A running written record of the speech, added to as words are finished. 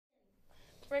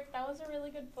Brick, that was a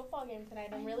really good football game tonight.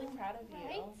 I'm really proud of you.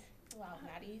 Right? Wow,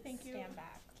 Maddie, Thank you. stand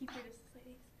back. Keep your distance,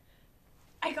 ladies.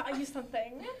 I got you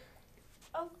something.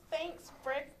 Oh, thanks,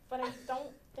 Brick, but I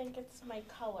don't think it's my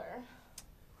color.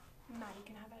 Maddie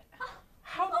can have it.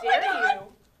 How dare you?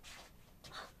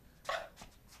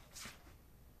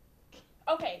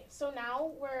 Okay, so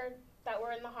now that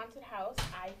we're in the haunted house,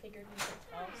 I figured we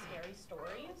could tell scary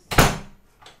stories.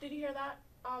 Did you hear that?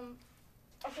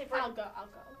 Okay, Brick. I'll go.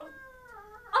 Oh.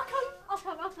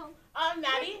 I'll come.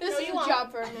 Maddie, This no, is you a won't.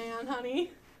 job for a man,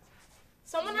 honey.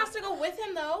 Someone has to go with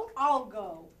him, though. I'll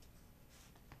go.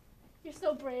 You're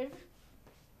so brave.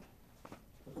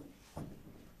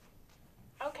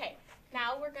 Okay,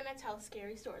 now we're gonna tell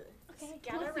scary stories. Okay,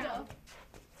 Gather let's around.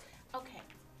 Okay,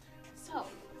 so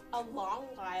a long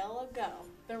while ago,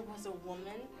 there was a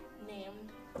woman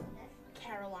named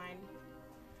Caroline,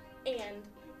 and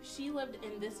she lived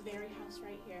in this very house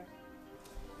right here.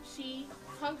 She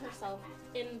hung herself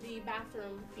in the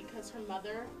bathroom because her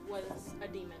mother was a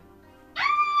demon.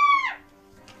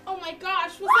 Oh my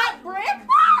gosh, was that Brick?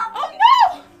 Oh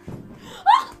no!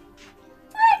 Oh,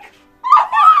 Brick!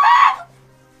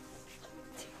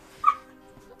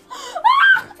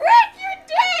 Brick, you're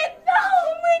dead! No!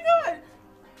 Oh my god!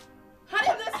 How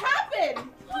did this happen?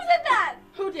 Who did that?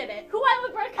 Who did it? Who went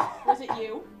with Brick? Was it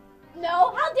you?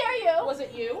 No, how dare you? Was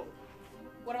it you?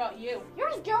 What about you? You're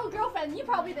his girlfriend. You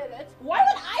probably did it. Why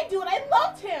would I do it? I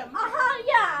loved him!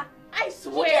 Yeah. I He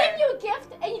swear! gave you a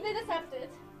gift and you didn't accept it.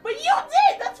 But you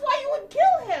did! That's why you would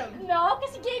kill him! No,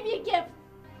 because he gave me a gift.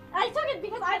 And I took it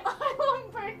because I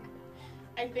love Brick.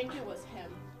 I think it was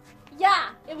him. Yeah,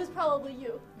 it was probably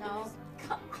you. No.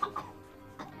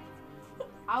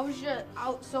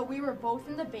 So we were both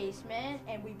in the basement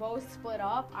and we both split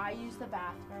up. I used the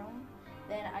bathroom.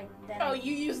 Oh,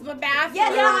 you used the bathroom?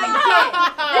 Yes,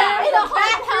 I did. In a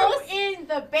haunted house. In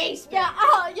the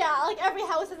basement. Yeah, like every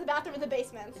house has a bathroom in the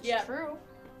basement. It's Yeah. true.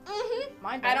 Mm-hmm.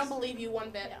 Mine I does. don't believe you one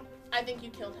bit. Yeah. I think you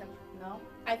killed him. No.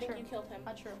 I think True. you killed him.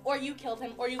 Not true. Or you killed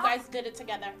him, or you guys did it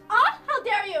together. How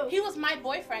dare you? He was my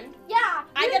boyfriend. Yeah.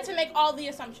 I get to make all the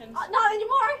assumptions. Not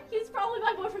anymore. He's probably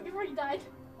my boyfriend before he died.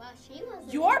 Well, she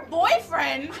was. Your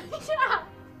boyfriend? Yeah.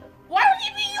 Why would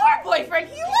he be your boyfriend?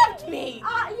 He left me.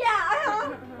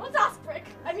 Yeah. Let's ask Brick.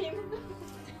 I mean.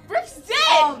 Brick's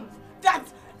dead.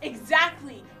 That's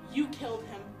exactly. You killed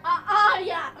him.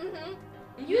 Yeah. Mm-hmm.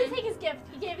 You didn't take his gift.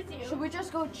 He gave it to you. Should we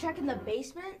just go check in the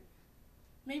basement?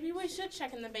 Maybe we should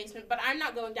check in the basement, but I'm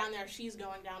not going down there. She's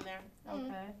going down there.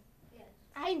 Okay.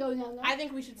 I ain't going down there. I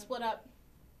think we should split up.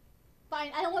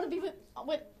 Fine. I don't want to be with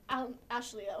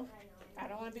Ashley though. I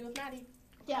don't want to be with Maddie.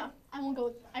 Yeah. I won't go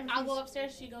with. I'll go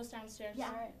upstairs. She goes downstairs. Yeah.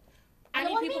 Alright. I I don't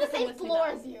need want to be people in to the come same with me. floor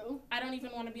though. as you. I don't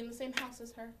even want to be in the same house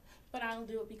as her, but I'll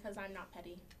do it because I'm not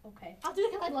petty. Okay. I'll do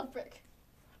it because I love Brick.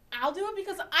 I'll do it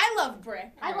because I love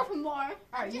Brick. I love him more.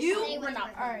 Alright, Just you. stay with We're not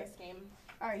her. playing Alright. this game.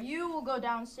 Alright, you will go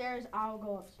downstairs. I'll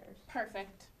go upstairs.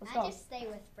 Perfect. Let's I go. just stay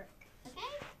with Brooke,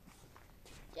 okay?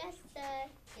 Just,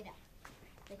 get up.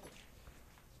 With you.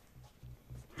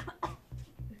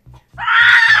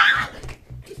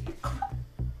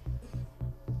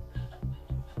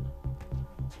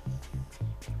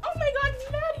 Oh my god,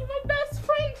 Maddie, my best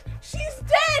friend! She's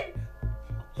dead!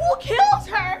 Who killed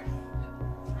her?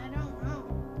 I don't know.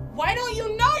 Why don't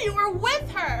you know you were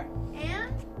with her?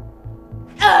 And?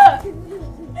 Ugh!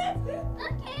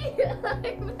 Okay,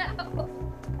 I'm out.